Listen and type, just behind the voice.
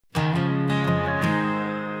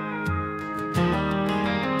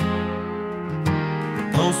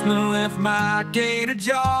postman left my gate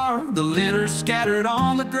ajar, the litter scattered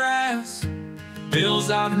on the grass. Bills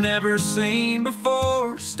I've never seen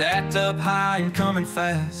before, stacked up high and coming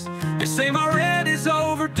fast. They say my rent is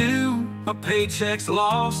overdue, my paycheck's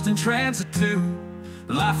lost in transit too.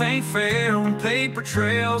 Life ain't fair when paper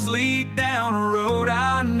trails lead down a road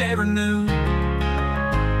I never knew.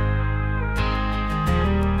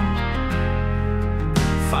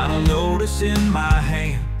 Final notice in my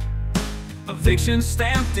hand, eviction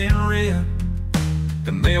stamped in red.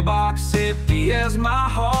 The mailbox empty as my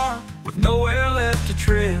heart, with nowhere left to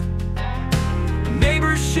tread.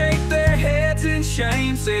 Neighbors shake their heads in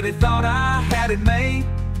shame, say they thought I had it made.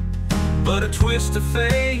 But a twist of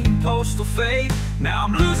fate, postal fate, now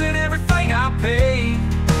I'm losing everything I paid.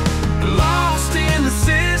 Lost in the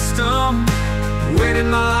system, where did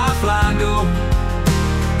my lifeline go?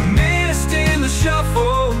 Missed in the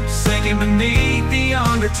shuffle, sinking beneath the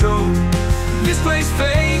undertow. Misplaced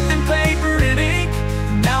faith in paper and ink,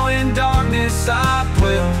 now in darkness I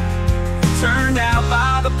dwell. Turned out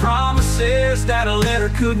by the promises that a letter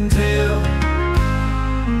couldn't tell.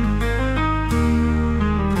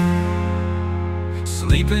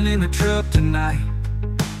 Sleeping in the truck tonight,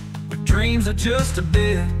 with dreams of just a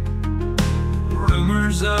bit.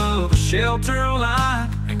 Rumors of a shelter line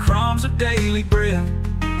and crumbs of daily bread.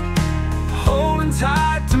 Holding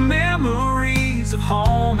tight to memories of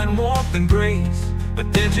home and warmth and grace,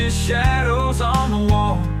 but they're just shadows on the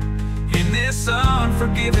wall in this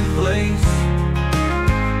unforgiving place.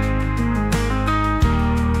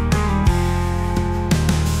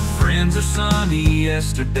 Friends are sunny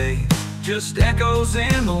yesterdays, just echoes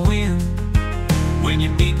in the wind. When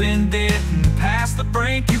you're deep in debt and past the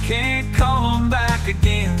brink, you can't come back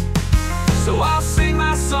again. So I'll sing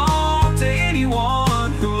my song to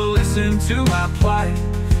anyone who will listen to my plight.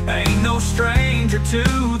 I ain't no stranger to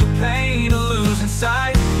the pain of losing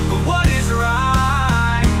sight of what is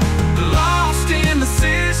right. Lost in the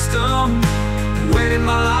system, where did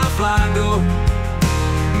my lifeline go?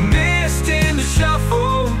 Missed in the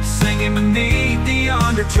shuffle, sinking beneath the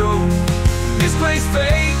undertow. Misplaced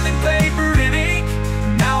faith in paper and ink,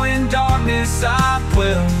 now in darkness I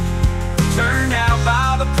dwell. Turned out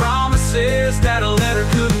by the promises that a letter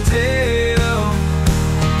couldn't tell.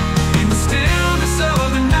 In the stillness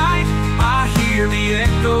of the night, I hear the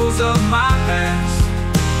echoes of my past.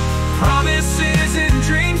 Promises and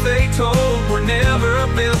dreams they told were never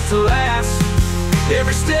built to last.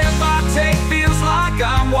 Every step I take feels like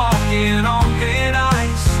I'm walking on thin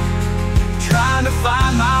ice, trying to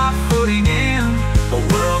find my footing in a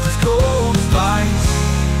world as cold as ice.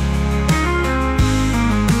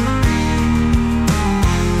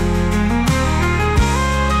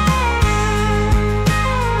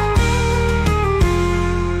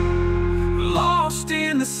 Lost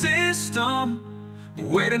in the system,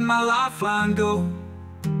 where did my lifeline go?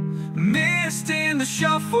 Missed in the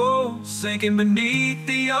shuffle, sinking beneath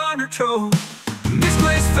the undertow.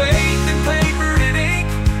 Misplaced faith in paper and ink,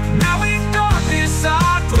 now in darkness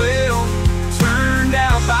I dwell. Turned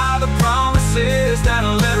out by the promises that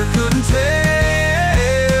a letter couldn't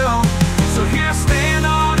tell. So here I stand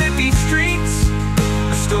on empty streets,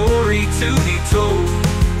 a story to be told.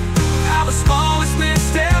 How the smallest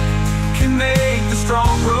misstep can make the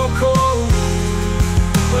strong grow cold.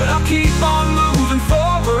 But I'll keep on moving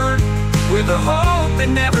forward with a hope that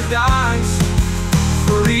never dies.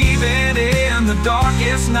 For even in the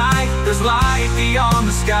darkest night, there's light beyond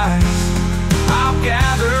the skies. I'll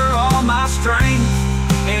gather all my strength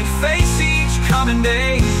and face each coming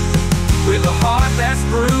day. With a heart that's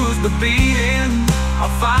bruised but beating,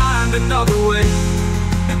 I'll find another way.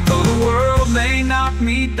 And though the world may knock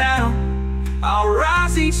me down, I'll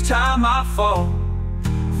rise each time I fall.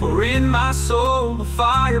 For in my soul a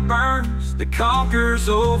fire burns that conquers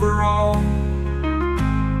over all.